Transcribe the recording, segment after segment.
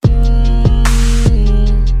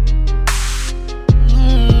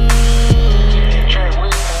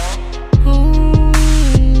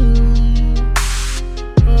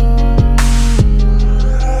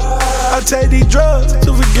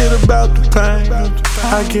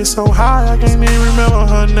I get so high, I can't even remember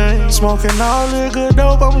her name. Smoking all that good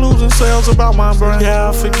dope, I'm losing cells about my brain. Yeah,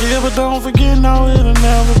 I forgive, but don't forget, no, it'll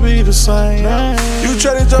never be the same. You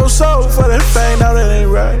traded your soul for that fame, now that ain't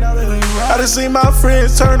right. I done seen my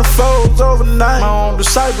friends turn to foes overnight. My own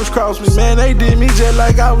disciples crossed me, man, they did me just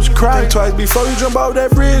like I was crying. Twice before you jump off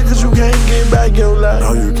that bridge, cause you can't get back your life.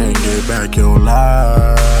 No, you can't get back your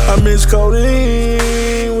life. I miss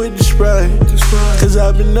codeine with the spray, cause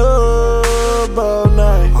I've been up all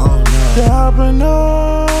night. Yeah, I've been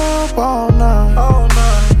up all night.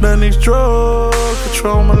 Letting these drugs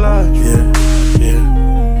control my life.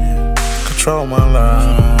 Yeah. Control my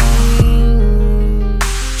life.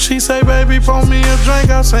 She say, baby, pour me a drink,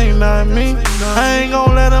 I say, not me. I ain't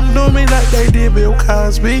gon' let them do me like they did Bill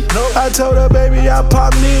Cosby. I told her, baby, I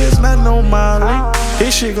pop niggas, not no Molly.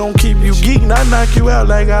 This shit gon' keep you geek, not knock you out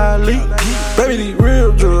like Ali. Baby, these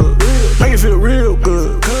real drugs, make you feel real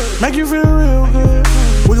good. Make you feel real good.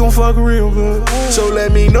 We gon' fuck real good. So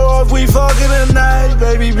let me know if we fucking tonight,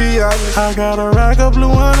 baby, be honest. I got a rack of blue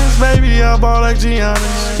hundreds, baby, I ball like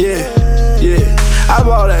Giannis. Yeah. I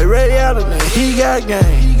bought that Ray Allen and he got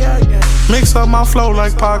game. Mix up my flow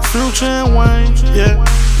like Pac, Future, and Wayne. Yeah,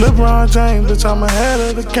 LeBron James, bitch, I'm ahead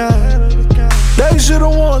of the game. They should've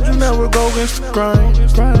warned you never go against the grain.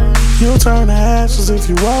 You'll turn to ashes if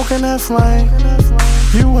you walk in that flame.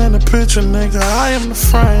 You in the picture, nigga, I am the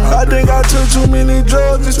frame. I think I took too many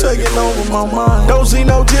drugs, it's taking over my mind. Don't see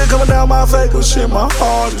no tear coming down my face, but shit, my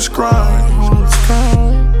heart is crying.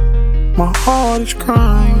 My heart is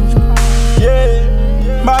crying.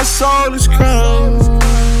 Yeah, my soul is crying.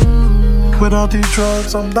 Without these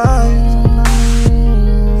drugs, I'm dying.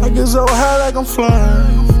 I get so high like I'm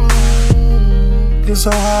flying. Get so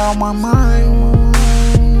high on my mind.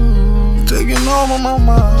 Taking over my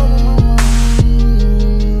mind.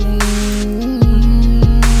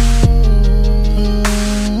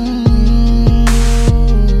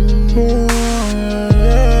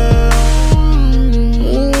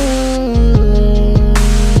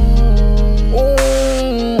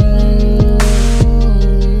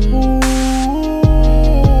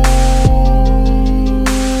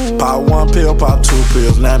 Pop one pill, pop two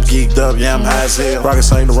pills. Now I'm geeked up, yeah, I'm high as hell.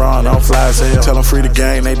 Rockets ain't around, I'm fly as hell. Tell them free the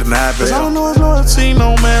game, they deny bail. I don't know his loyalty,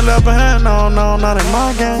 no man left behind. No, not in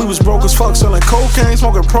my game. We was broke as fuck, selling cocaine,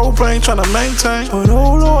 smoking propane, trying to maintain. But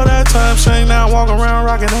oh Lord, that time changed. Now I'm walking around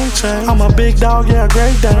rocking A-chain. I'm a big dog, yeah,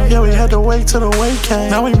 great day. Yeah, we had to wait till the weight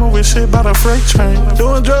came. Now we moving shit by the freight train.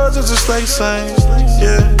 Doing drugs just to stay sane.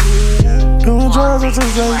 Yeah. Doing drugs just to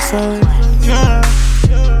stay sane. Yeah.